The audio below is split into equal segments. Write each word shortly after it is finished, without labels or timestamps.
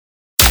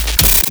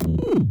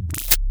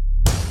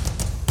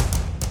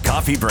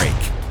Coffee Break,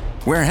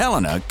 where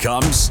Helena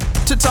comes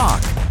to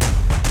talk.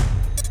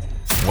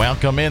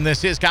 Welcome in.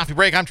 This is Coffee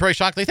Break. I'm Troy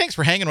Shockley. Thanks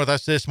for hanging with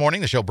us this morning.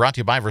 The show brought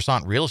to you by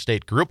Versant Real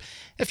Estate Group.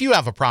 If you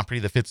have a property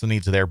that fits the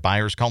needs of their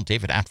buyers, call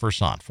David at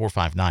Versant,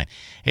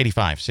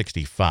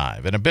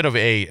 459-8565. And a bit of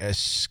a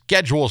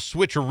schedule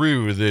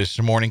switcheroo this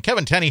morning.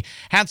 Kevin Tenney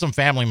had some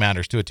family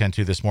matters to attend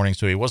to this morning,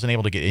 so he wasn't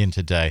able to get in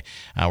today.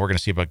 We're going to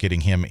see about getting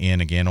him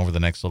in again over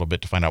the next little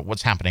bit to find out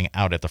what's happening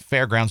out at the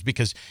fairgrounds,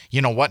 because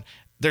you know what?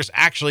 There's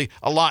actually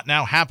a lot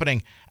now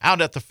happening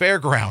out at the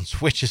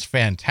fairgrounds, which is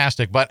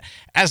fantastic. But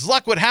as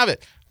luck would have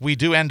it, we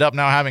do end up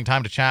now having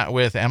time to chat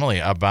with Emily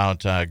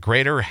about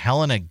Greater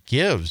Helena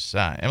Gives.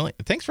 Emily,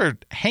 thanks for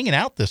hanging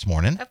out this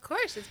morning. Of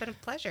course. It's been a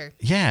pleasure.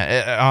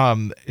 Yeah.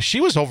 She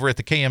was over at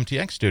the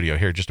KMTX studio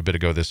here just a bit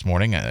ago this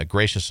morning,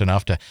 gracious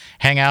enough to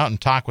hang out and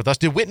talk with us.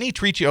 Did Whitney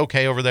treat you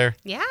okay over there?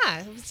 Yeah,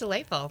 it was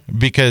delightful.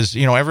 Because,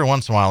 you know, every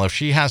once in a while, if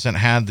she hasn't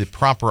had the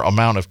proper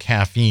amount of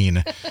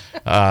caffeine,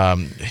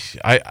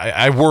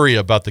 I worry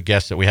about the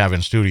guests that we have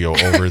in studio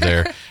over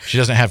there. She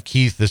doesn't have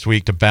Keith this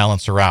week to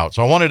balance her out.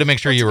 So I wanted to make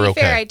sure you were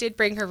okay. Fair, I did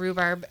bring her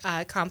rhubarb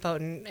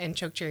compote and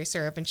choke cherry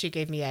syrup, and she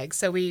gave me eggs.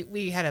 So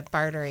we had a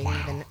bartering.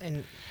 Wow.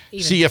 even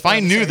See, if I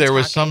knew there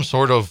was some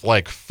sort of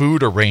like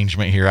food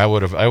arrangement here, I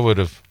would have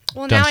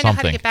Well, done now I know how to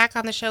something. get back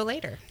on the show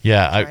later.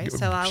 Yeah,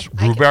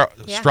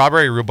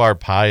 strawberry rhubarb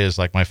pie is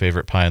like my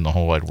favorite pie in the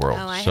whole wide world.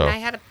 Oh, I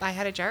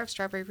had a jar of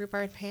strawberry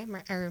rhubarb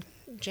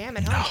jam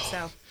at home,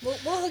 so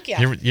we'll hook you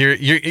up.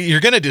 You're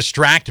going to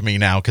distract me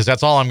now, because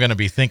that's all I'm going to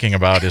be thinking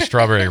about is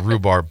strawberry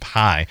rhubarb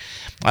pie.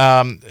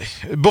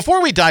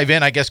 Before we dive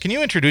in, I guess, can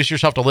you introduce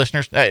yourself to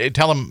listeners?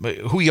 Tell them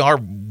who you are,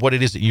 what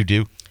it is that you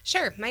do.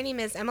 Sure. My name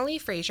is Emily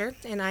Frazier,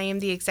 and I am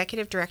the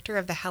Executive Director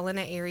of the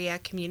Helena Area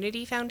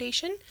Community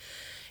Foundation.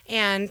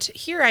 And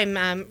here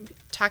I'm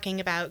talking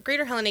about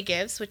Greater Helena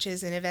Gives, which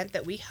is an event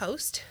that we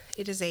host.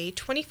 It is a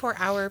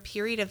 24-hour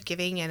period of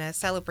giving and a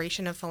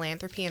celebration of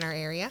philanthropy in our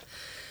area.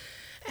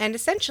 And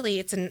essentially,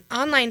 it's an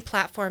online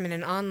platform and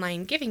an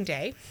online giving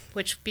day,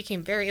 which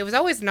became it was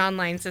always an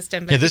online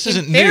system. But this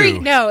isn't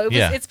new. No,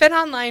 it's been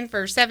online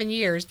for 7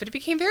 years, but it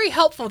became very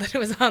helpful that it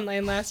was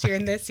online last year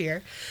and this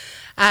year.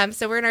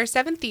 So we're in our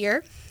 7th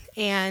year.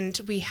 And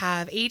we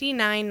have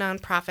 89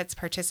 nonprofits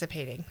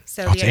participating.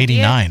 So it's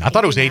 89. I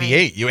thought it was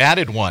 88. You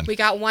added one. We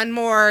got one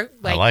more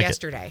like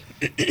yesterday.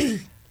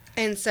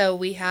 And so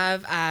we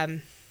have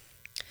 89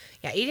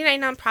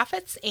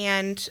 nonprofits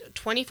and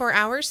 24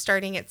 hours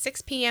starting at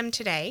 6 p.m.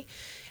 today.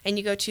 And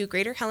you go to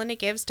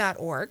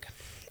greaterhelenagives.org.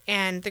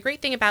 And the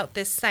great thing about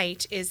this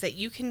site is that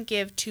you can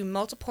give to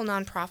multiple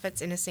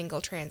nonprofits in a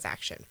single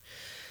transaction.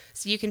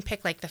 So you can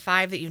pick like the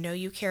 5 that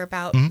you care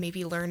about,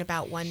 maybe learn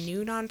about one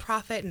new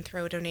nonprofit and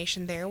throw a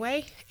donation their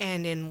way.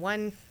 And in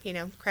one,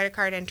 credit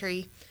card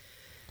entry,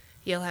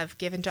 you'll have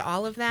given to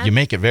all of them. You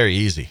make it very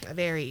easy.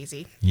 Very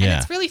easy. Yeah.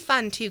 And it's really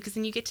fun, too, because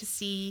then you get to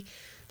see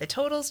the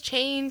totals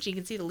change. You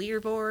can see the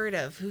leaderboard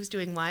of who's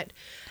doing what.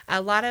 A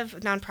lot of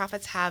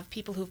nonprofits have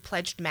people who've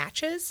pledged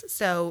matches.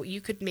 So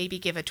you could maybe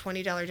give a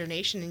 $20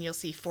 donation and you'll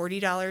see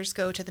 $40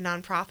 go to the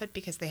nonprofit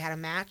because they had a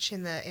match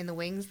in the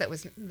wings that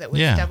was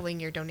doubling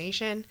your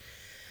donation.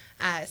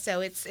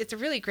 So it's a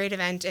really great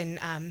event. And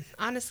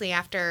honestly,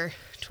 after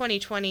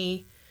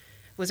 2020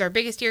 was our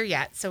biggest year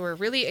yet, so we're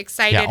really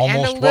excited and a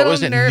little nervous. What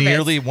was it?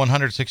 Nearly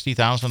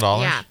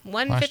 $160,000. Yeah,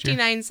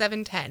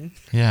 $159,710.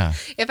 Yeah.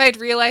 If I'd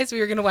realized we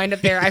were going to wind up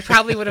there, I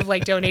probably would have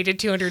donated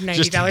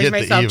 $290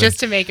 myself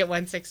just to make it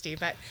 $160.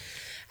 But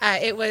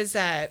it was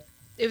a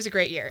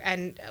great year,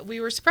 and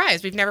we were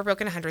surprised. We've never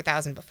broken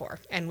 100,000 before,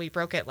 and we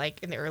broke it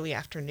in the early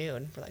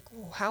afternoon. We're like,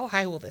 oh, how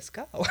high will this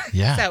go?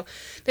 Yeah. So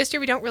this year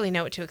we don't really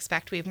know what to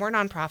expect. We have more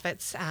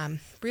nonprofits.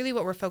 Really,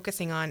 what we're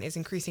focusing on is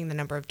increasing the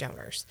number of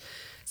donors.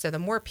 So the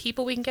more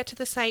people we can get to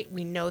the site,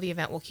 we know the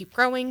event will keep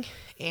growing,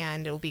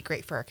 and it will be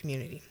great for our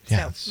community.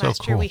 Yeah, so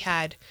last year we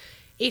had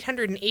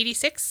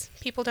 886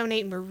 people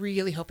donate, and we're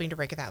really hoping to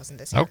break 1,000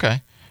 this year.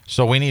 Okay.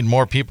 So we need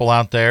more people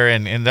out there,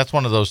 and that's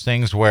one of those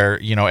things where,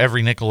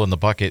 every nickel in the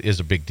bucket is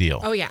a big deal.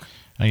 Oh, yeah.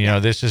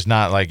 And, this is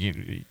not like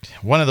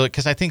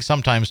because I think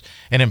sometimes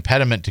an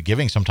impediment to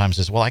giving sometimes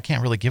is, well, I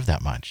can't really give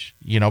that much.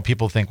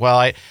 People think, well,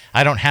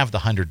 I don't have the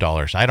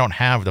 $100. I don't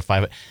have the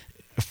 $5.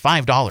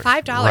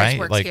 $5 right?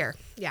 works here.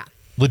 Yeah.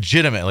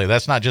 Legitimately,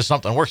 that's not just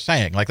something we're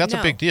saying. That's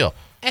a big deal.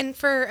 And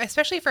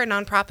especially for a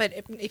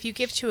nonprofit, if you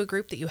give to a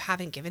group that you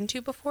haven't given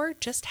to before,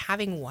 just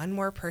having one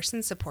more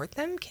person support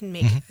them can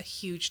make a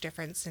huge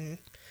difference in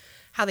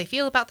how they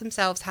feel about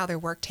themselves, how their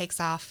work takes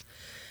off.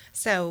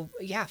 So,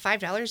 yeah,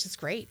 $5 is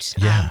great.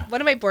 Yeah. One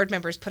of my board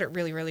members put it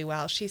really, really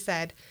well. She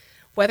said,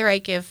 whether I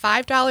give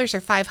 $5 or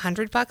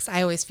 $500,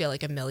 I always feel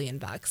like $1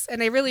 million.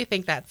 And I really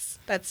think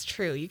that's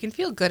true. You can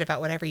feel good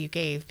about whatever you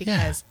gave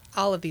because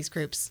all of these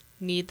groups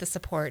need the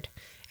support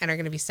and are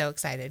going to be so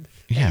excited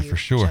that you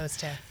chose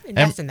to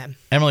invest in them.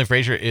 Emily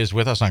Frazier is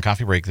with us on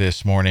Coffee Break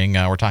this morning.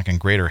 We're talking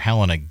Greater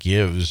Helena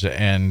Gives.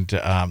 And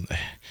how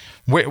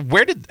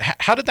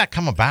did that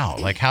come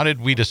about? How did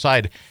we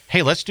decide,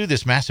 hey, let's do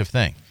this massive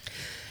thing?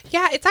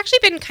 Yeah, it's actually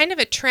been kind of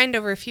a trend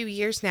over a few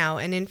years now.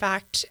 And in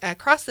fact,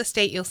 across the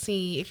state, you'll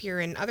see, if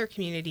you're in other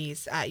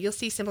communities, you'll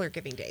see similar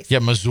giving days. Yeah,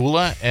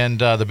 Missoula and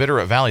the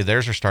Bitterroot Valley,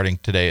 theirs are starting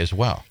today as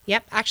well.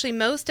 Yep, actually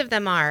most of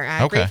them are.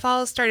 Okay. Great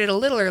Falls started a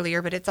little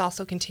earlier, but it's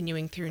also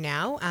continuing through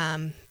now.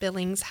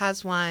 Billings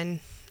has one,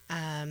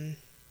 and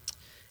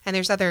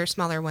there's other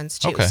smaller ones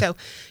too. Okay. So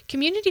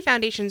community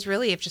foundations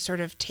really have just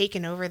sort of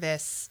taken over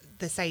this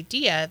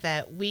idea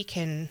that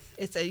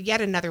it's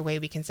yet another way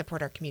we can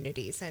support our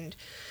communities. And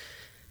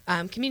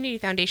community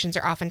foundations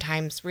are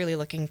oftentimes really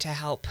looking to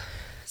help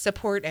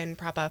support and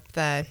prop up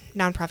the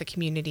nonprofit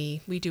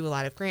community. We do a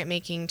lot of grant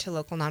making to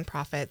local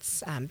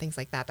nonprofits, things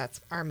like that.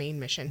 That's our main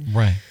mission.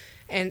 Right.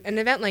 And an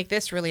event like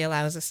this really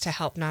allows us to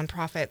help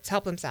nonprofits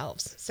help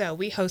themselves. So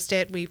we host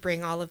it. We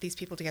bring all of these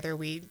people together.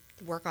 We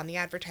work on the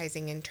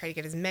advertising and try to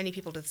get as many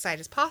people to the site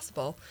as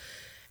possible.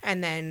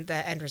 And then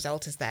the end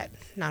result is that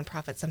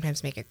nonprofits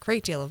sometimes make a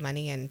great deal of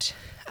money and,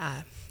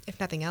 if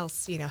nothing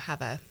else,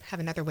 have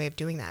another way of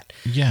doing that.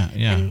 Yeah.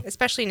 And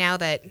especially now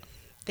that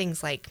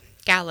things like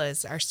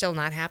galas are still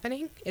not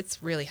happening,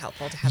 it's really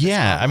helpful to have.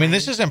 Yeah, this I mean,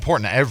 this is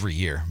important every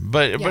year,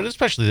 but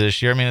especially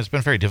this year. I mean, it's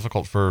been very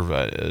difficult for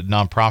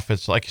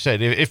nonprofits. Like you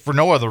said, if for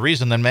no other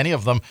reason than many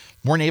of them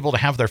weren't able to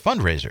have their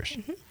fundraisers.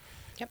 Mm-hmm.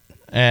 Yep.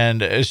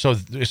 And so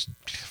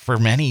for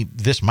many,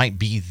 this might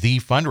be the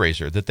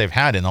fundraiser that they've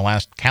had in the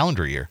last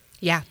calendar year.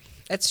 Yeah.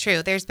 That's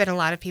true. There's been a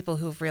lot of people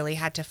who've really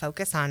had to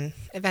focus on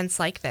events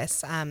like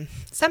this.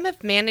 Some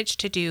have managed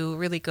to do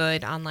really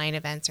good online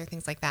events or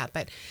things like that,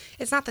 but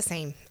it's not the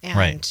same. And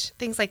Right.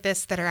 things like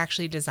this that are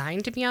actually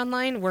designed to be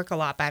online work a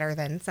lot better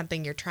than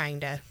something you're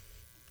trying to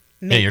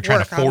Yeah, you're trying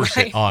to force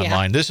online. it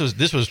online. Yeah.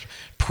 This was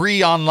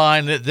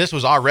pre-online. This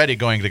was already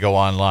going to go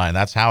online.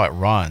 That's how it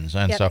runs.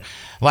 And so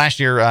last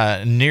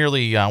year,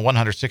 nearly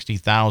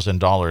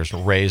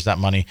 $160,000 raised. That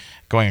money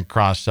going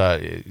across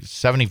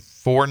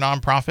 74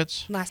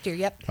 nonprofits. Last year,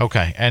 yep.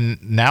 Okay,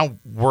 and now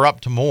we're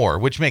up to more,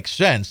 which makes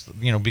sense,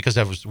 because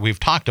as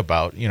we've talked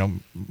about,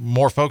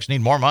 more folks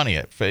need more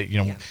money.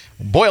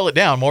 Boil it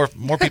down, more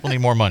people need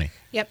more money.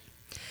 Yep.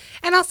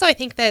 And also, I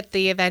think that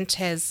the event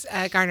has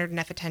garnered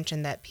enough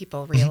attention that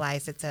people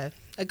realize it's a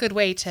good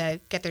way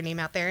to get their name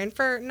out there. And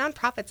for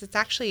nonprofits, it's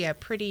actually a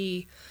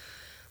pretty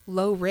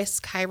low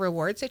risk, high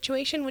reward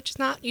situation, which is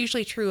not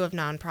usually true of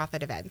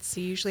nonprofit events.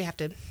 You usually have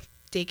to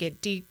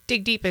dig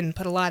deep and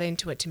put a lot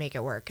into it to make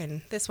it work. And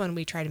this one,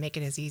 we try to make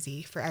it as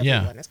easy for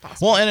everyone as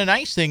possible. Well, and a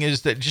nice thing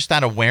is that just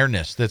that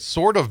awareness that's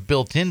sort of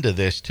built into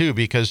this too,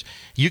 because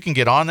you can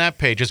get on that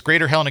page. It's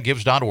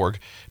GreaterHelenaGives.org.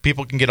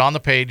 People can get on the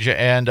page,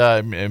 and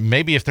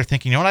maybe if they're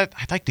thinking,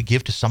 I'd like to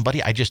give to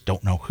somebody, I just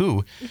don't know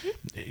who.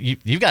 Mm-hmm.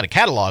 You've got a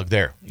catalog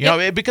there,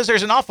 because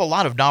there's an awful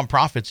lot of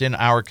nonprofits in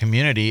our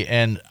community,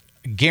 and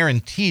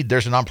guaranteed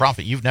there's a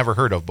nonprofit you've never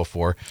heard of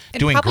before and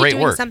doing great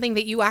work. Something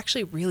that you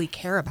actually really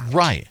care about.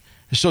 Right.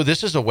 So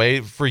this is a way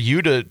for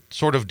you to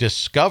sort of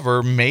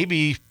discover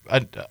maybe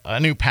a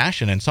new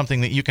passion and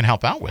something that you can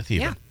help out with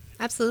even. Yeah,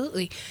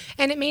 absolutely.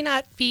 And it may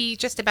not be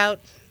just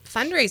about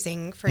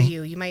fundraising for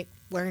you. You might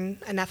learn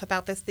enough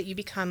about this that you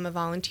become a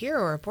volunteer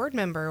or a board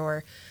member,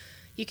 or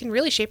you can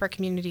really shape our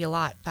community a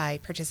lot by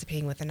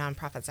participating with the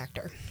nonprofit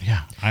sector.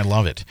 Yeah, I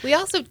love it. We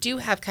also do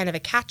have kind of a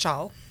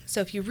catch-all.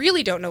 So if you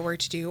really don't know where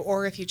to do,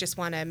 or if you just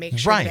want to make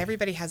sure that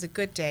everybody has a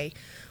good day,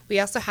 we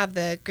also have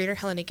the Greater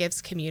Helena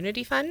Gives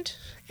Community Fund,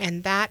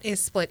 and that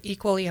is split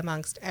equally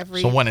amongst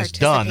every. So when it's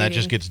done, that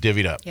just gets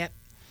divvied up. Yep,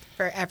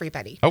 for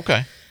everybody.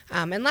 Okay.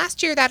 And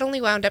last year, that only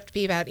wound up to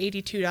be about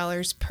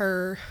 $82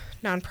 per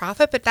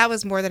nonprofit, but that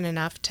was more than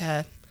enough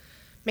to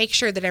make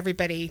sure that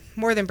everybody,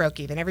 more than broke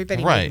even,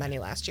 everybody made money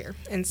last year.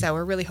 And so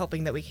we're really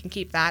hoping that we can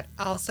keep that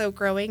also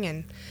growing.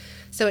 And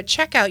so at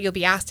checkout, you'll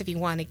be asked if you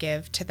want to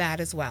give to that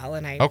as well.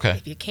 And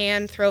if you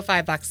can, throw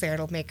 $5 there.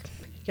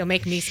 You'll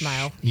make me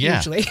smile.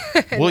 Usually.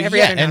 Well,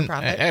 every other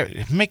nonprofit.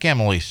 And make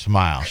Emily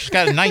smile. She's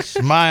got a nice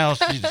smile.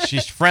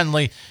 She's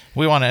friendly.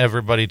 We want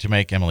everybody to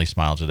make Emily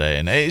smile today.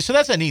 And so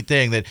that's a neat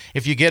thing, that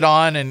if you get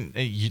on and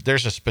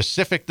there's a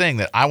specific thing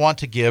that I want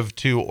to give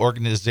to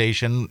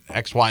organization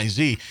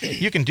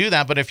XYZ, you can do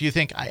that. But if you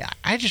think,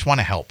 I just want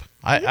to help,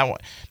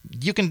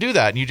 you can do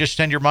that. And you just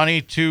send your money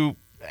to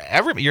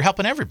everybody. You're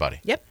helping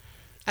everybody. Yep.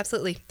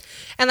 Absolutely.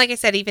 And like I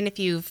said, even if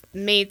you've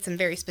made some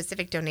very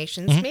specific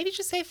donations, maybe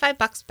just say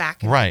 $5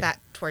 back and put that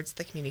towards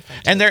the community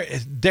fund. And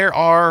there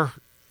are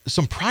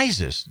some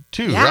prizes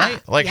too,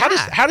 right? Like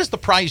how does the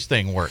prize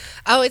thing work?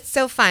 Oh, it's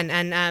so fun.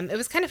 And it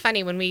was kind of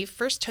funny when we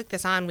first took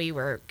this on, we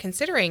were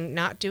considering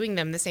not doing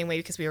them the same way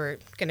because we were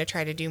going to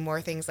try to do more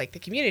things like the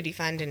community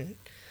fund and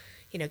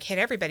hit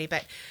everybody.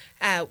 But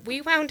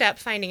we wound up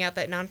finding out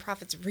that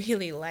nonprofits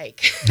really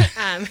like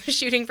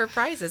shooting for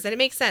prizes, and it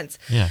makes sense.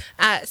 Yeah.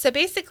 So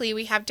basically,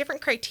 we have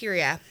different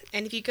criteria,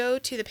 and if you go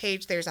to the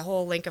page, there's a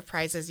whole link of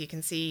prizes. You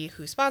can see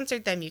who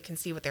sponsored them. You can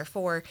see what they're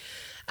for.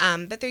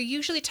 But they're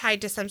usually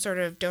tied to some sort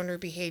of donor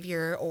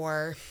behavior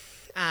or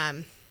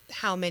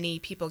how many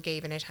people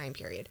gave in a time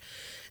period.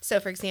 So,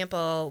 for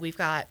example, we've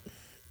got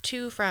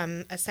 2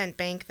 from Ascent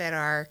Bank that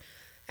are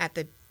at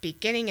the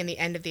beginning and the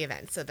end of the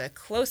event. So the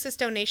closest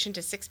donation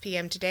to 6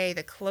 p.m. today,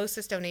 the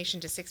closest donation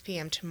to 6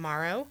 p.m.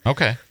 tomorrow.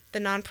 Okay. The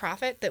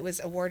nonprofit that was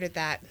awarded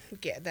that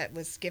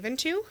was given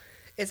to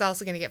is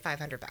also going to get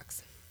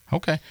 $500.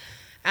 Okay.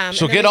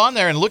 So get on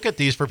there and look at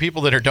these for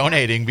people that are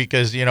donating,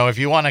 because, if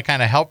you want to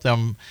kind of help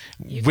them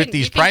with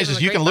these prizes,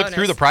 you can look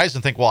through the prize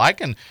and think, well, I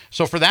can.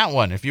 So for that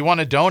one, if you want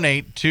to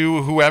donate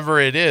to whoever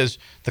it is,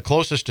 the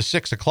closest to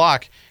 6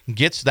 o'clock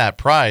gets that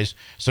prize.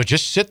 So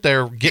just sit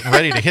there getting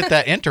ready to hit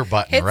that enter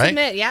button, right?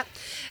 Submit, yep.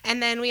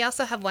 And then we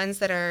also have ones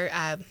that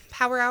are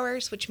power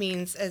hours, which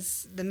means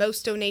as the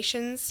most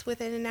donations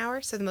within an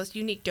hour, so the most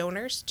unique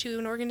donors to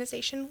an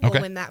organization will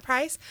win that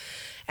prize.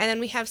 And then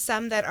we have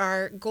some that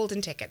are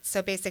golden tickets.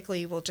 So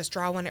basically, we'll just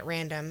draw one at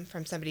random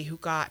from somebody who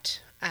got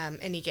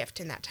any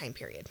gift in that time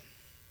period.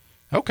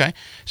 Okay.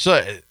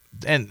 So,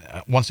 and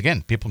once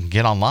again, people can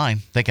get online.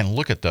 They can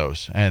look at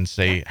those and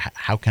say,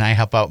 how can I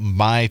help out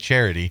my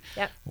charity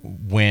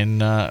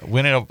win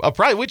a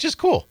prize, which is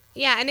cool.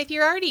 Yeah, and if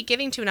you're already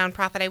giving to a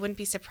nonprofit, I wouldn't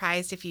be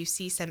surprised if you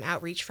see some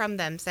outreach from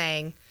them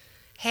saying,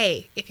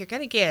 hey, if you're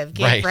going to give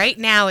right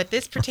now at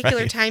this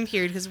particular time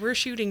period, because we're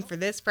shooting for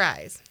this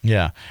prize.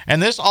 Yeah,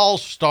 and this all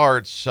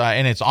starts,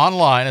 and it's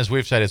online, as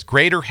we've said. It's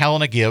Greater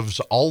Helena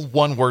Gives, all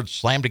one word,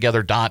 slammed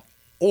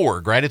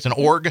together.org, right? It's an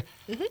org?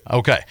 Mm-hmm.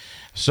 Okay.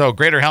 So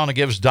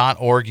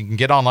GreaterHelenaGives.org. You can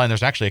get online.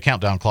 There's actually a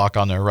countdown clock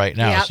on there right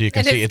now, so you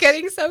can see it's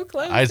getting so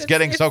close. It's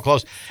getting so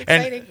close. It's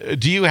exciting. And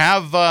do you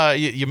have?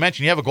 You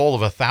mentioned you have a goal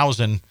of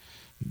 1,000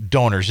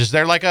 donors. Is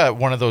there like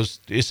one of those?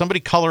 Is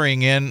somebody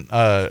coloring in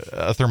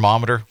a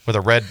thermometer with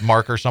a red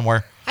marker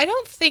somewhere? I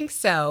don't think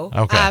so.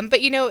 Okay. But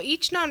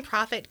each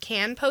nonprofit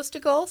can post a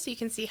goal, so you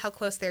can see how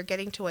close they're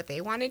getting to what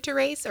they wanted to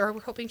raise or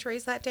were hoping to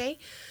raise that day.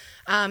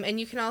 And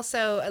you can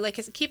also,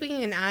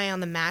 keeping an eye on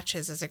the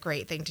matches is a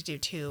great thing to do,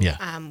 too.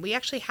 Yeah. We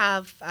actually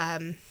have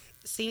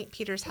St.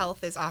 Peter's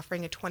Health is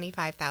offering a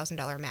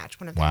 $25,000 match.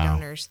 One of their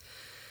donors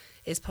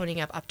is ponying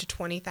up to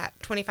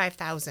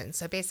 $25,000.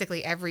 So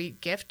basically every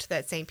gift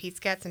that St. Pete's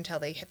gets until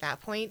they hit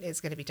that point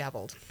is going to be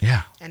doubled.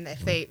 Yeah. And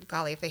if they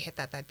hit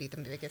that, that'd be the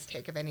biggest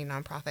take of any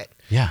nonprofit.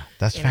 Yeah,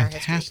 that's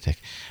fantastic.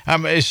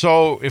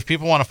 So if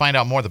people want to find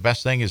out more, the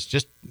best thing is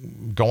just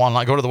go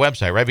online, go to the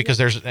website, right? Because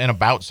there's an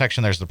about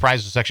section, there's the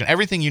prizes section.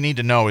 Everything you need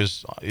to know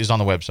is on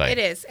the website. It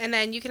is. And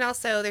then you can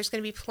also, there's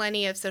going to be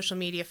plenty of social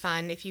media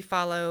fun. If you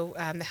follow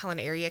the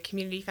Helena Area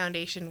Community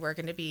Foundation, we're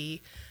going to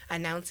be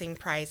announcing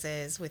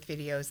prizes with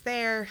videos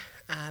there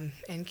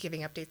and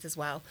giving updates as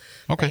well.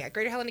 Okay. But yeah,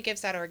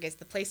 GreaterHelenaGives.org is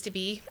the place to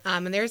be.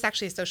 And there's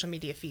actually a social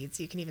media feed,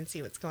 so you can even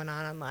see what's going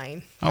on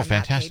online. Oh,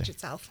 fantastic. That page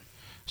itself.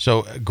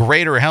 So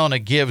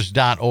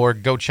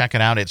GreaterHelenaGives.org. Go check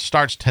it out. It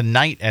starts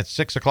tonight at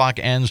 6 o'clock,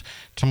 ends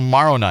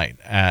tomorrow night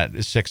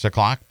at 6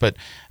 o'clock. But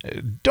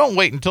don't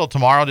wait until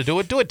tomorrow to do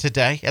it. Do it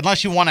today.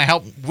 Unless you want to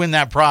help win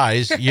that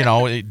prize,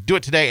 do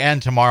it today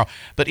and tomorrow.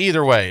 But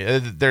either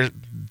way,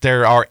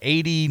 there are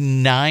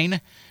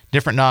 89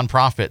 different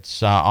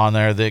nonprofits on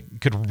there that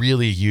could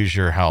really use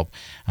your help.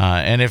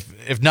 And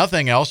if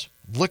nothing else,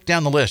 look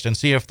down the list and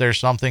see if there's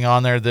something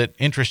on there that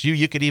interests you.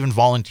 You could even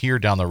volunteer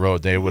down the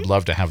road. They would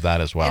love to have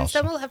that as well. And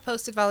some will have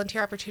posted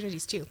volunteer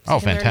opportunities too. Oh,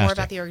 So you can fantastic. learn more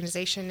about the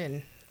organization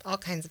and all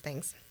kinds of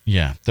things.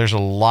 Yeah, there's a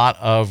lot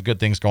of good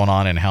things going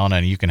on in Helena,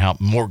 and you can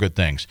help more good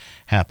things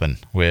happen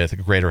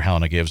with Greater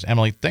Helena Gives.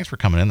 Emily, thanks for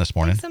coming in this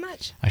morning. Thanks so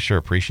much. I sure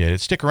appreciate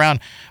it. Stick around.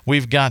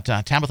 We've got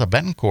Tabitha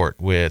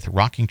Betancourt with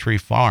Rocking Tree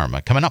Farm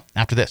coming up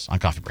after this on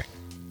Coffee Break.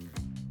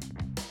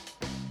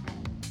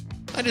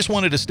 I just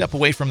wanted to step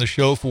away from the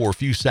show for a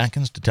few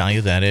seconds to tell you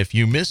that if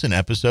you miss an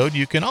episode,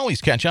 you can always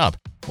catch up.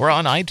 We're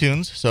on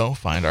iTunes, so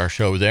find our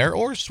show there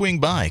or swing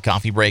by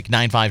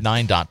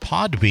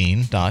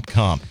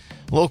coffeebreak959.podbean.com.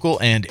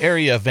 Local and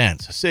area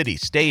events, city,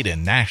 state,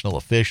 and national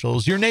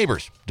officials, your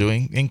neighbors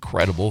doing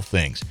incredible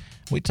things.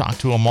 We talk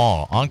to them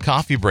all on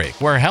Coffee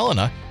Break, where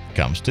Helena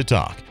comes to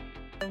talk.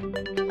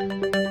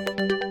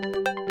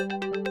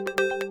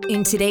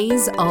 In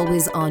today's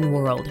always-on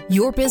world,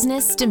 your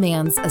business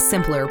demands a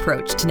simpler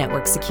approach to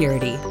network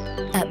security.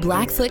 At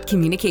Blackfoot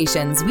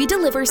Communications, we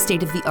deliver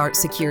state-of-the-art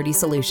security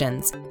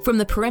solutions, from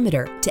the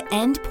perimeter to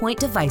endpoint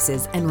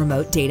devices and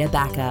remote data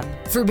backup,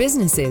 for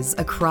businesses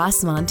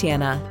across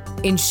Montana.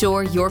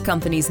 Ensure your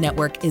company's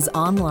network is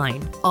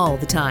online all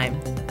the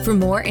time. For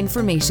more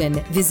information,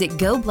 visit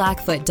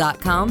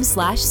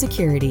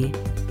goblackfoot.com/security.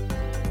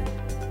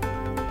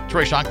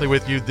 Troy Shockley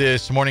with you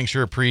this morning.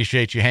 Sure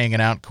appreciate you hanging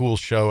out. Cool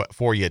show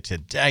for you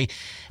today.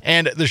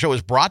 And the show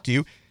is brought to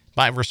you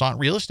by Versant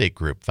Real Estate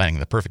Group. Finding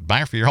the perfect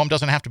buyer for your home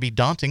doesn't have to be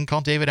daunting. Call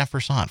David F.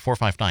 Versant,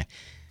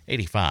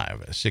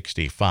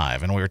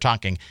 459-8565. And we were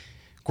talking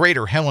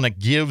Greater Helena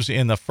Gives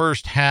in the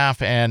first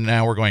half, and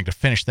now we're going to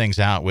finish things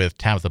out with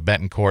Tabitha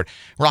Betancourt,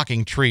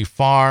 Rocking Tree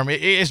Farm.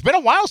 It's been a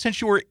while since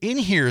you were in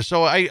here,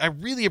 so I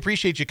really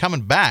appreciate you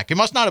coming back. It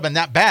must not have been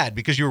that bad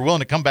because you were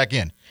willing to come back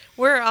in.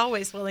 We're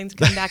always willing to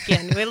come back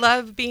in. We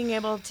love being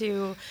able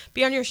to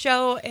be on your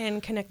show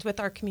and connect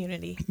with our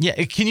community.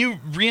 Yeah, can you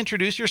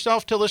reintroduce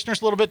yourself to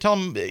listeners a little bit? Tell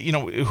them,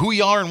 who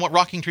you are and what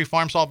Rocking Tree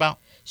Farm's all about.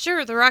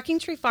 Sure. The Rocking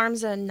Tree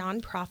Farm's a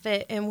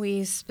nonprofit, and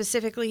we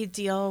specifically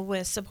deal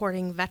with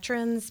supporting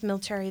veterans,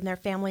 military and their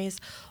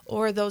families,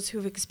 or those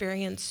who've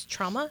experienced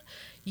trauma.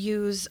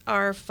 Use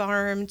our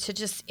farm to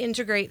just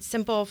integrate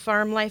simple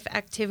farm life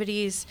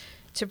activities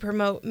to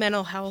promote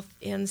mental health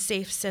in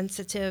safe,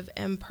 sensitive,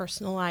 and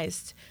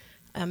personalized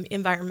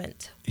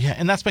environment. Yeah,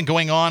 and that's been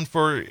going on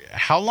for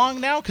how long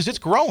now? Because it's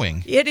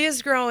growing. It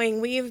is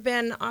growing. We've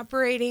been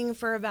operating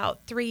for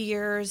about 3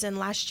 years, and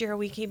last year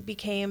we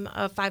became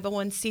a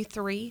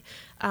 501c3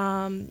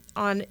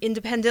 on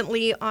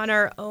independently on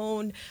our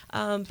own.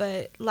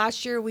 But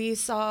last year we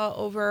saw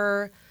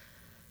over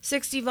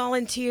 60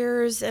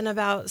 volunteers and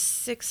about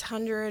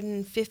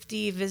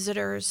 650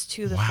 visitors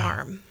to the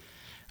farm.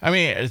 I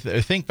mean,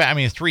 think back. I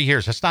mean, 3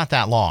 years, that's not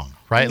that long,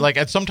 right? Mm-hmm.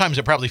 Like, sometimes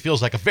it probably feels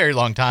like a very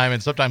long time,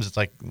 and sometimes it's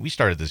like, we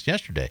started this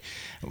yesterday.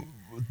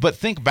 But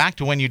think back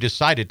to when you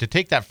decided to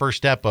take that first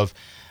step of,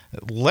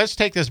 let's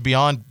take this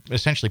beyond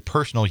essentially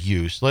personal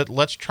use.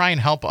 Let's try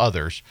and help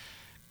others.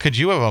 Could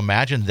you have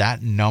imagined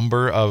that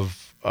number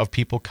of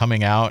people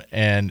coming out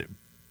and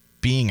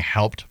being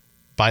helped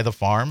by the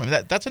farm? I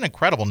mean, that's an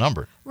incredible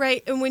number.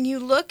 Right. And when we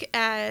look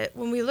at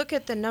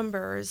the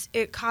numbers,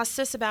 it costs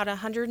us about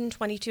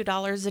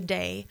 $122 a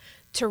day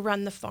to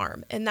run the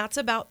farm. And that's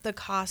about the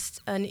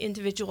cost an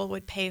individual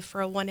would pay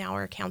for a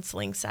 1-hour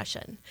counseling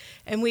session.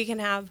 And we can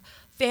have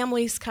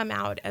families come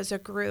out as a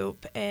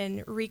group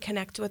and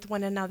reconnect with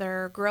one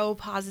another, grow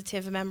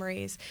positive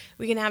memories.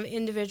 We can have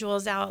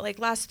individuals out. Like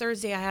last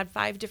Thursday, I had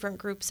 5 different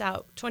groups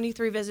out,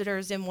 23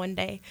 visitors in one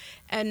day,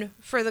 and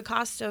for the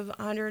cost of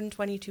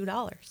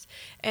 $122.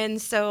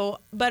 And so,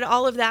 but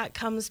all of that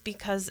comes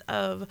because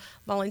of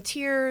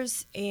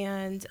volunteers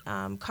and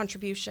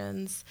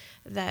contributions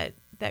that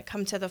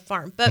come to the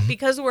farm. But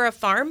because we're a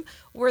farm,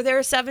 we're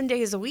there 7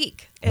 days a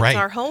week. It's Right.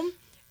 our home.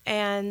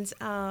 And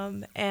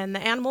the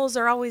animals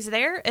are always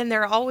there, and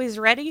they're always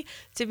ready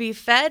to be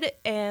fed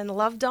and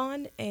loved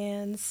on,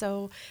 and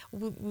so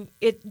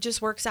it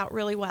just works out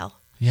really well.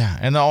 Yeah,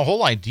 and the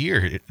whole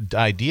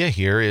idea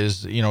here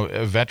is,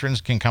 veterans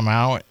can come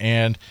out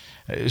and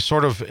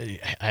sort of,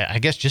 I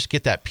guess, just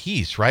get that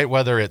peace, right?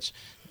 Whether it's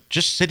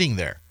just sitting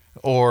there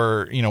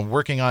or,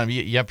 working on,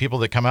 you have people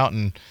that come out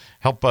and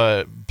help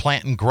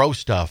plant and grow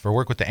stuff or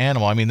work with the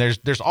animal. I mean,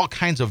 there's all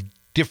kinds of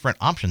different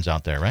options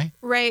out there, right?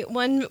 Right.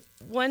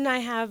 One I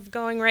have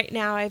going right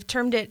now, I've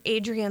termed it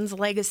Adrian's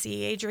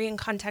Legacy. Adrian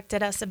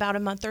contacted us about a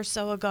month or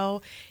so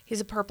ago. He's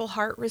a Purple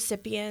Heart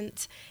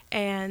recipient,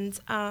 and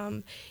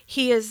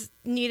he's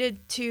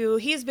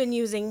been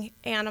using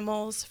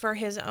animals for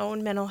his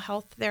own mental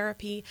health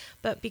therapy,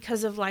 but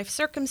because of life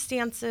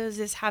circumstances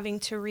is having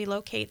to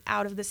relocate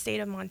out of the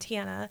state of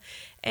Montana.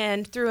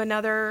 And through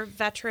another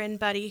veteran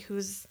buddy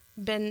who's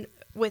been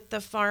with the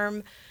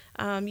farm,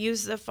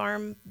 used the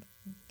farm,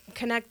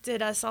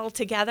 connected us all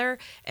together,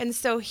 and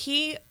so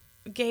he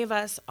gave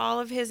us all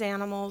of his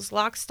animals,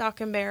 lock,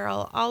 stock, and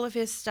barrel, all of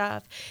his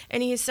stuff,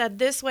 and he said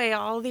this way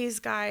all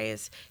these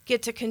guys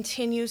get to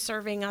continue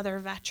serving other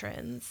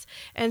veterans.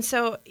 And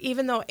so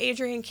even though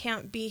Adrian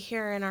can't be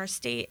here in our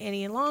state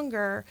any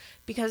longer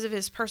because of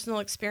his personal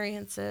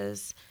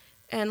experiences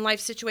and life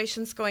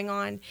situations going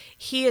on,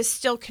 he is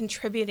still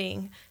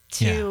contributing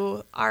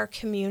to our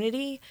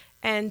community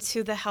and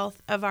to the health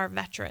of our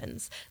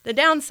veterans. The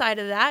downside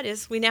of that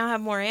is we now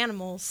have more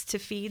animals to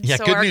feed, Yeah,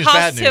 so good our news, costs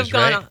bad have news,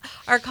 gone right? up.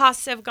 Our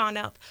costs have gone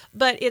up,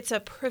 but it's a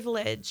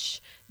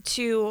privilege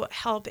to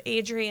help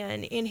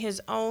Adrian in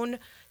his own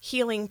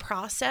healing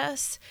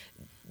process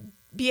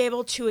be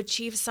able to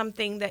achieve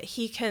something that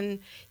he can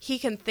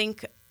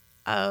think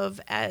of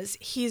as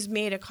he's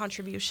made a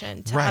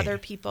contribution to other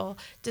people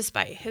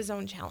despite his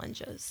own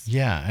challenges.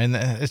 Yeah, and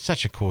it's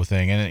such a cool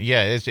thing. And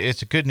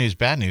it's a good news,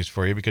 bad news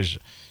for you because,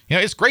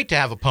 it's great to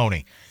have a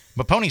pony,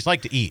 but ponies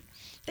like to eat.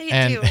 They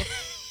do.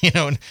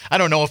 I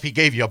don't know if he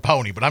gave you a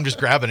pony, but I'm just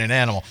grabbing an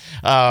animal.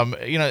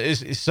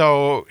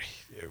 So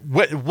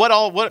what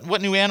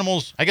new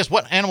animals, I guess,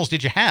 what animals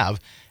did you have?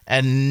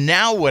 And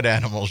now what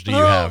animals do you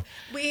have?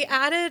 We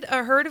added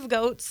a herd of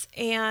goats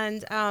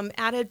and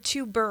added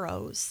 2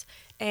 burros.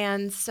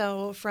 And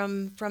so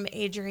from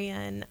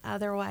Adrian,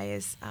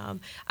 otherwise,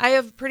 I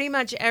have pretty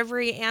much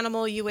every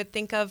animal you would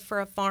think of for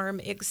a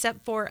farm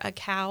except for a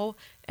cow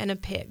and a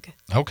pig.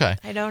 Okay.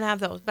 I don't have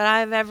those, but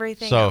I have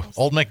everything else.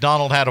 So old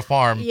MacDonald had a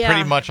farm. Yeah.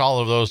 Pretty much all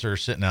of those are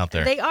sitting out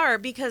there. They are,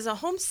 because a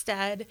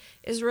homestead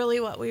is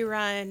really what we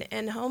run.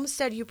 And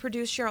homestead, you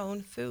produce your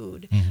own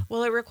food. Mm-hmm.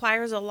 Well, it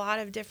requires a lot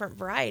of different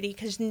variety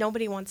because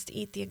nobody wants to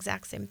eat the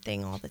exact same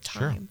thing all the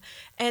time.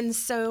 Sure. And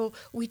so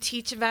we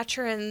teach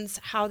veterans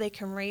how they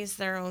can raise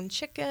their own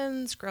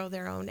chickens, grow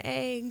their own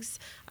eggs,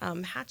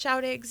 hatch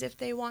out eggs if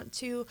they want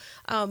to,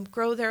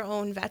 grow their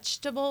own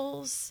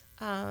vegetables.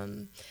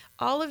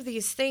 All of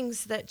these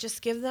things that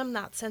just give them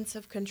that sense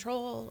of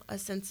control, a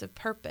sense of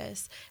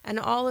purpose, and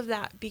all of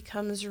that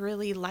becomes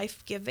really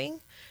life-giving,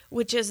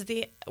 which is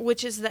the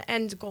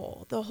end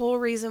goal. The whole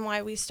reason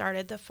why we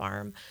started the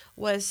farm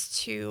was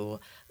to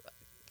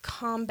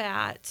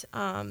combat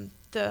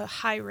the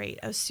high rate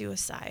of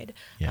suicide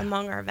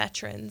among our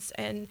veterans.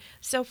 And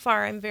so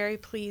far, I'm very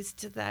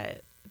pleased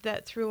that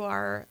that through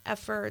our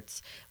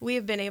efforts, we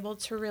have been able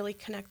to really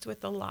connect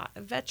with a lot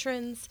of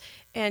veterans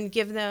and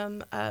give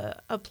them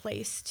a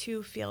place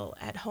to feel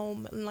at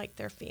home and like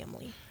their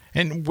family.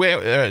 And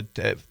where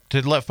to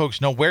let folks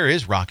know, where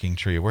is Rocking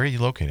Tree? Where are you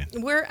located?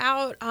 We're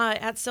out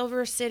at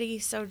Silver City,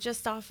 so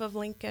just off of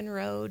Lincoln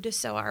Road.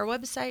 So our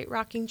website,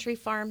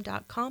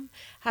 rockingtreefarm.com,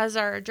 has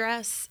our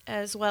address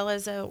as well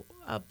as a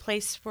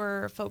place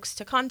for folks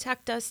to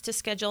contact us to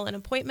schedule an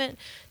appointment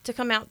to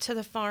come out to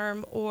the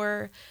farm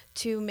or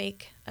to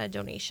make a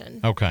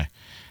donation. Okay.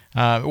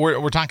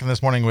 We're talking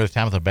this morning with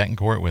Tabitha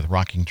Betancourt with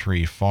Rocking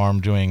Tree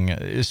Farm,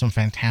 doing some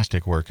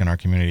fantastic work in our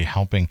community,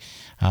 helping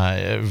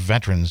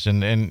veterans.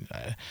 And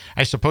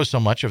I suppose so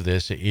much of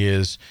this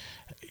is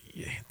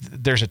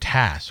there's a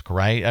task,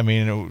 right? I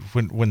mean,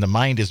 when the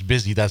mind is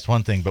busy, that's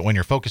one thing. But when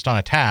you're focused on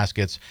a task,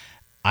 it's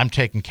I'm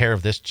taking care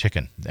of this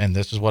chicken, and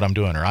this is what I'm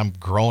doing, or I'm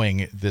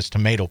growing this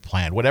tomato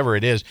plant, whatever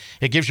it is.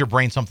 It gives your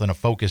brain something to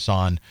focus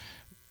on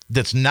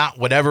that's not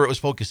whatever it was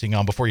focusing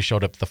on before you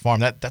showed up at the farm.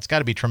 That's got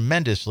to be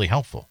tremendously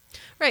helpful.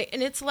 Right,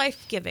 and it's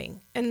life-giving,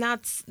 and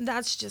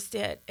that's just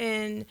it.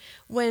 And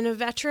when a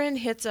veteran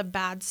hits a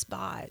bad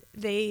spot,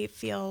 they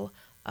feel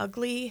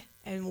ugly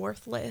and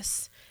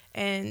worthless,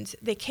 and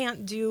they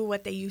can't do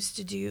what they used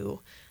to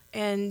do,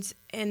 and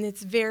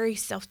it's very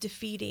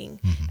self-defeating.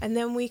 Mm-hmm. And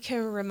then we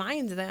can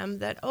remind them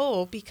that,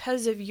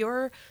 because of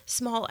your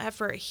small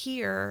effort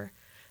here,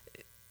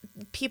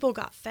 people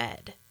got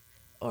fed,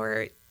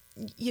 or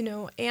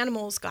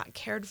animals got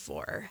cared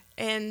for,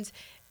 and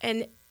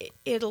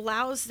it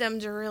allows them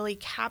to really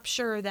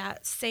capture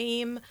that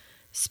same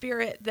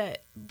spirit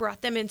that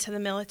brought them into the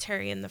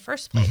military in the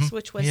first place, mm-hmm.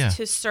 which was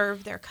to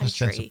serve their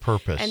country. A sense of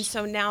purpose. And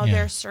so now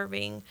they're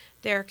serving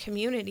their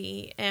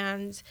community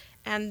and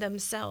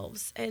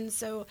themselves. And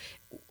so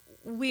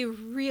we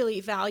really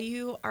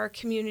value our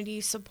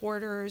community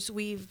supporters.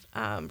 We've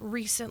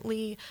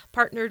recently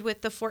partnered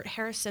with the Fort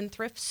Harrison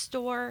Thrift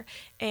Store,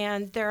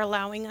 and they're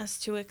allowing us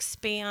to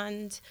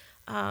expand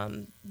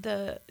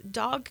the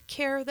dog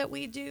care that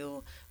we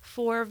do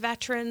for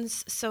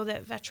veterans so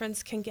that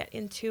veterans can get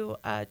into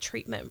a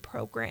treatment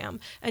program,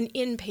 an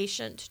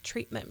inpatient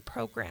treatment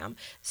program.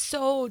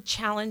 So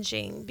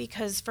challenging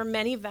because for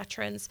many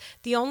veterans,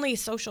 the only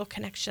social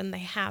connection they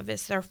have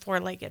is their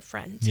four-legged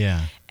friend.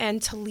 Yeah.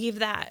 And to leave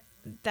that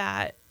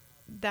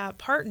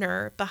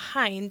partner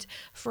behind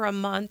for a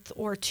month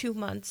or 2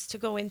 months to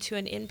go into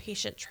an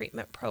inpatient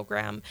treatment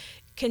program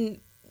can,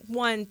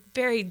 one,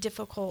 very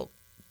difficult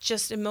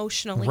just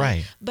emotionally,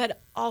 right. but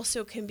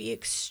also can be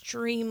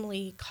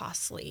extremely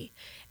costly.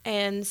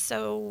 And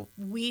so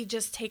we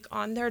just take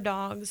on their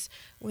dogs.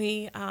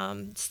 We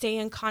stay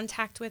in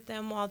contact with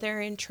them while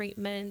they're in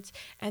treatment,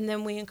 and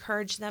then we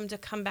encourage them to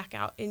come back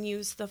out and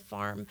use the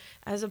farm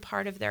as a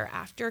part of their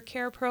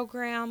aftercare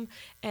program,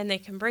 and they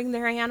can bring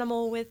their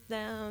animal with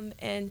them.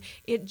 And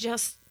it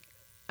just,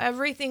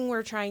 everything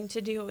we're trying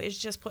to do is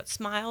just put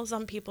smiles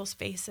on people's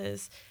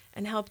faces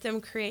and help them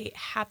create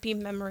happy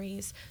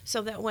memories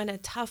so that when a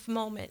tough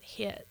moment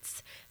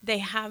hits, they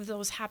have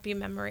those happy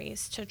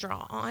memories to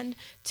draw on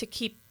to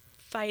keep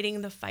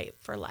fighting the fight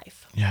for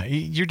life. Yeah,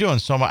 you're doing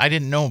so much. I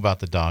didn't know about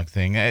the dog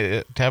thing.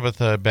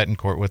 Tabitha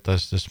Betancourt with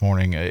us this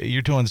morning.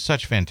 You're doing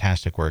such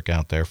fantastic work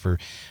out there for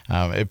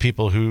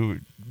people who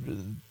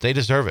they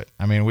deserve it.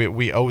 I mean,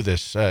 we owe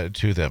this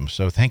to them.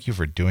 So thank you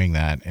for doing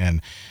that.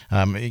 And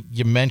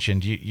you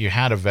mentioned you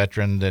had a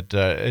veteran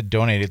that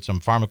donated some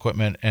farm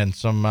equipment and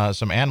some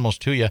animals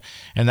to you,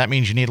 and that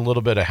means you need a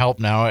little bit of help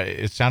now.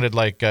 It sounded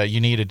like you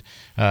needed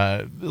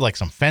like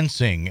some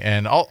fencing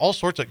and all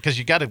sorts of, because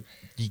you got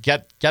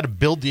to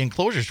build the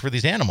enclosures for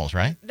these animals,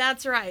 right?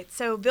 That's right.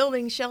 So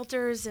building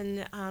shelters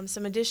and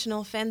some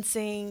additional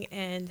fencing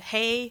and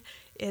hay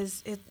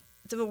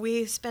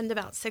we spend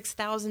about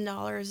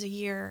 $6,000 a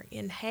year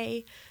in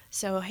hay.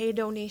 So hay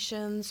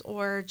donations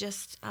or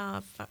just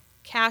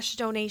cash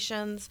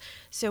donations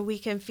so we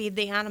can feed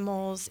the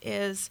animals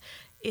is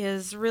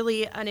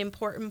really an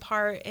important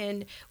part.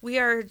 And we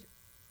are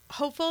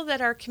hopeful that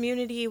our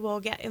community will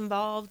get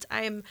involved.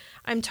 I'm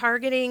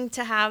targeting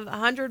to have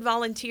 100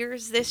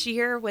 volunteers this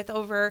year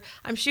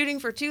I'm shooting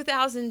for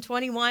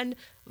 2021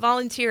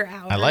 volunteer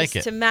hours. I like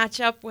it. To match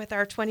up with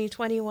our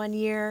 2021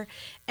 year,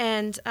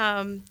 and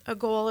a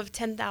goal of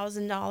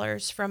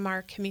 $10,000 from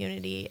our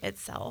community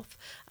itself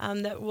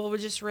that will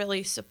just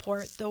really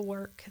support the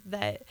work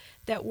that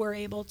we're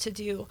able to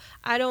do.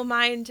 I don't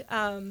mind,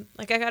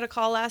 I got a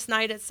call last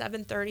night at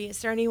 7:30. Is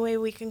there any way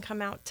we can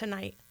come out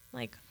tonight?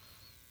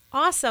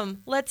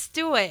 Awesome, let's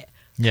do it.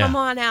 Yeah. Come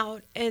on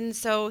out. And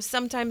so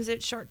sometimes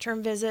it's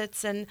short-term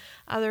visits, and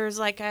others,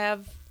 I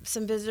have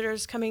some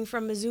visitors coming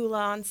from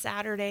Missoula on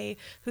Saturday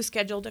who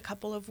scheduled a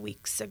couple of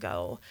weeks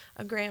ago.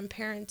 A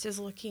grandparent is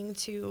looking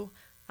to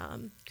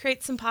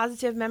create some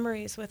positive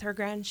memories with her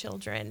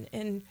grandchildren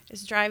and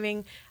is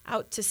driving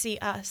out to see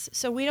us.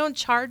 So we don't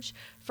charge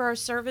for our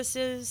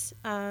services.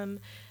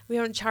 We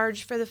don't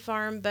charge for the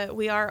farm, but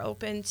we are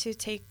open to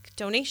take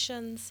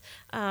donations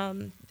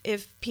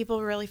if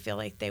people really feel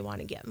like they want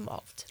to get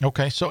involved.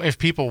 Okay, so if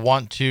people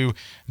want to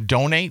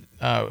donate,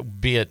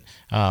 be it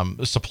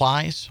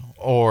supplies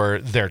or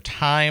their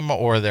time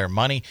or their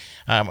money.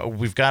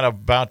 We've got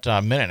about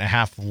a minute and a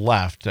half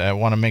left. I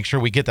want to make sure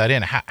we get that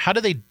in. How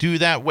do they do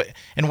that?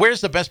 And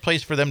where's the best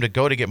place for them to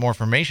go to get more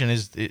information?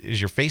 Is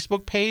your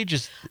Facebook page?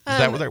 Is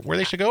that where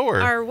they should go?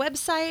 Or our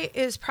website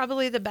is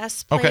probably the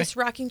best place,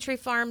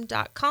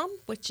 rockingtreefarm.com,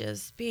 which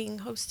is being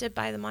hosted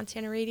by the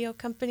Montana Radio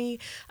Company.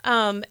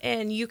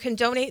 And you can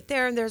donate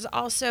there. And there's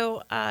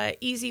also an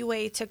easy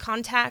way to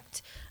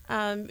contact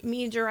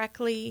me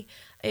directly.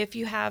 If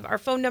you have our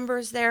phone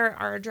numbers there,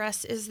 our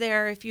address is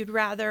there. If you'd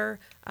rather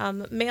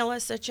mail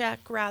us a check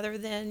rather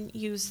than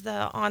use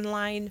the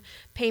online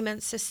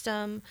payment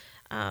system,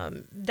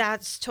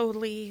 that's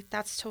totally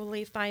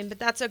fine. But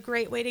that's a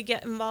great way to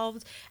get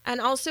involved,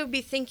 and also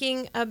be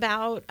thinking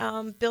about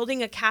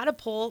building a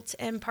catapult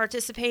and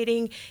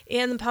participating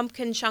in the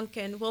Pumpkin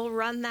Chunkin'. We'll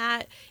run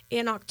that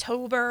in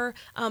October,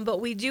 but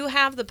we do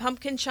have the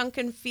Pumpkin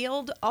Chunkin'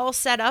 field all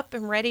set up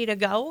and ready to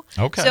go.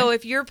 Okay. So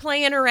if you're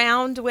playing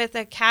around with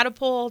a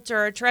catapult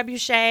or a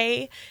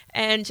trebuchet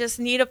and just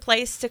need a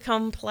place to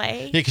come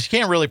play. Yeah, because you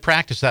can't really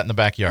practice that in the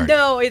backyard.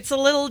 No, it's a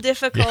little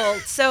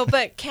difficult. So,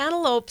 but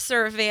cantaloupes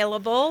are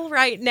available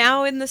right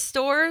now in the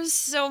stores.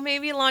 So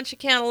maybe launch a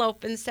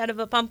cantaloupe instead of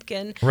a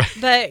pumpkin. Right.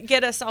 But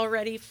get us all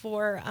ready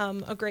for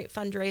a great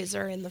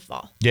fundraiser in the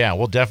fall. Yeah,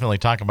 we'll definitely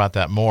talk about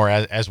that more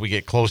as we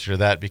get closer to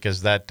that,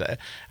 because that's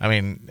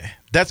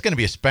going to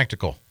be a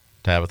spectacle,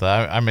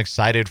 Tabitha. I'm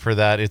excited for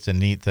that. It's a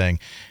neat thing.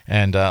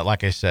 And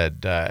like I said,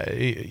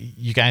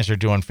 you guys are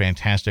doing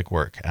fantastic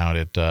work out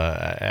at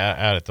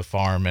the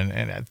farm.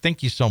 And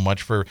thank you so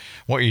much for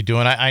what you're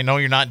doing. I know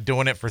you're not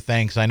doing it for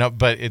thanks. I know,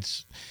 but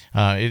it's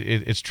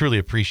truly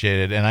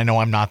appreciated. And I know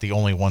I'm not the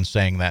only one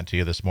saying that to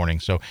you this morning.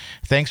 So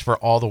thanks for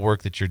all the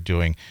work that you're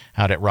doing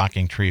out at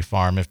Rocking Tree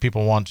Farm. If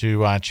people want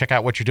to check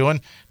out what you're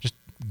doing, just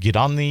get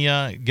on the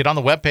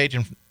webpage,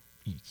 and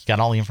you got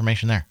all the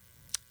information there.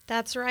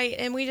 That's right.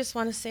 And we just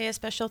want to say a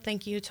special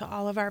thank you to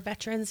all of our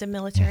veterans and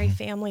military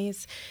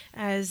families,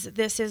 as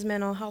this is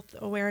Mental Health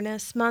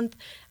Awareness Month,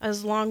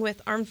 as along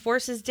with Armed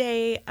Forces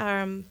Day,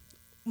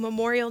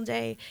 Memorial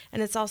Day,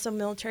 and it's also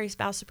Military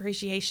Spouse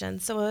Appreciation.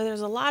 So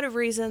there's a lot of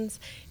reasons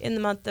in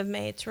the month of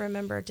May to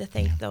remember to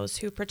thank those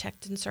who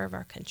protect and serve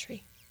our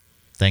country.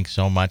 Thanks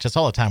so much. That's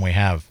all the time we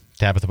have,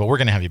 Tabitha, but we're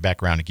going to have you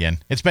back around again.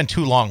 It's been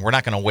too long. We're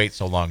not going to wait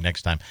so long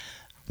next time.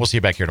 We'll see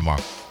you back here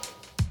tomorrow.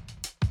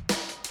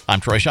 I'm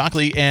Troy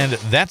Shockley, and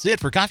that's it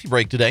for Coffee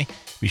Break today.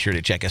 Be sure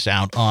to check us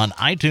out on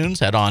iTunes.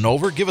 Head on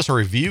over, give us a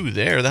review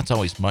there. That's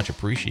always much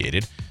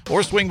appreciated.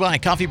 Or swing by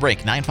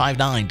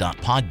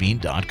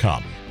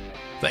coffeebreak959.podbean.com.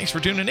 Thanks for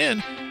tuning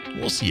in.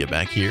 We'll see you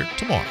back here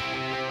tomorrow.